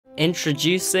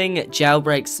Introducing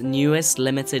Jailbreak's newest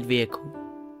limited vehicle,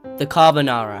 the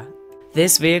Carbonara.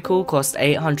 This vehicle cost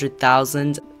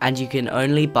 800,000 and you can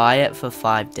only buy it for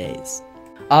 5 days.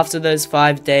 After those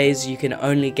 5 days, you can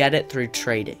only get it through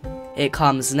trading. It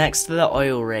comes next to the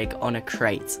oil rig on a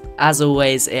crate. As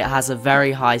always, it has a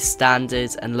very high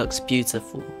standard and looks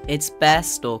beautiful. Its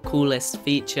best or coolest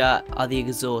feature are the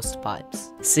exhaust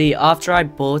pipes. See, after I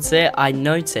bought it, I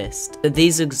noticed that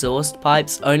these exhaust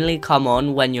pipes only come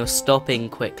on when you're stopping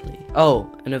quickly. Oh,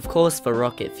 and of course for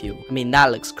rocket fuel. I mean,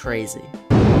 that looks crazy.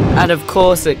 And of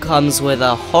course it comes with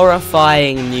a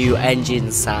horrifying new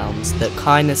engine sound that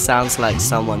kinda sounds like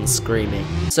someone screaming.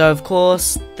 So of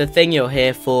course, the thing you're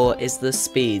here for is the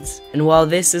speeds. And while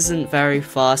this isn't very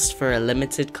fast for a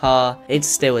limited car, it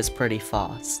still is pretty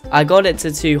fast. I got it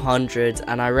to 200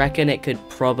 and I reckon it could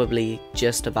probably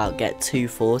just about get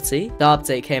 240. The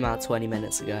update came out 20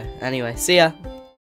 minutes ago. Anyway, see ya!